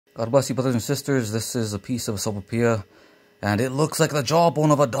God bless you, brothers and sisters. This is a piece of Sopopoeia, and it looks like the jawbone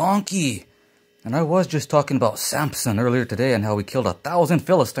of a donkey. And I was just talking about Samson earlier today and how he killed 1,000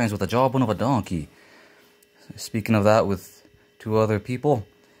 Philistines with the jawbone of a donkey. Speaking of that with two other people,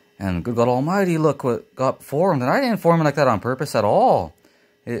 and good God Almighty, look what got formed. And I didn't form it like that on purpose at all.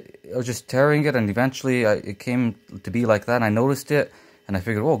 I was just tearing it, and eventually it came to be like that, and I noticed it. And I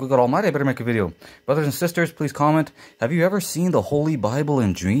figured, oh, good God Almighty, I better make a video. Brothers and sisters, please comment. Have you ever seen the Holy Bible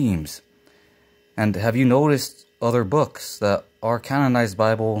in dreams? And have you noticed other books that our canonized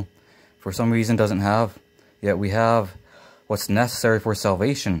Bible, for some reason, doesn't have? Yet we have what's necessary for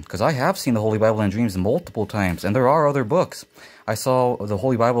salvation. Because I have seen the Holy Bible in dreams multiple times. And there are other books. I saw the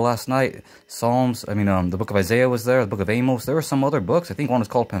Holy Bible last night. Psalms, the book of Isaiah was there. The book of Amos. There were some other books. I think one was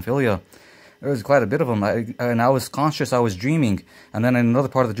called Pamphylia. There was quite a bit of them, and I was conscious I was dreaming. And then in another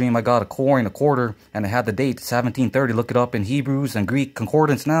part of the dream, I got a coin, a quarter, and it had the date, 1730. Look it up in Hebrews and Greek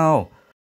concordance now.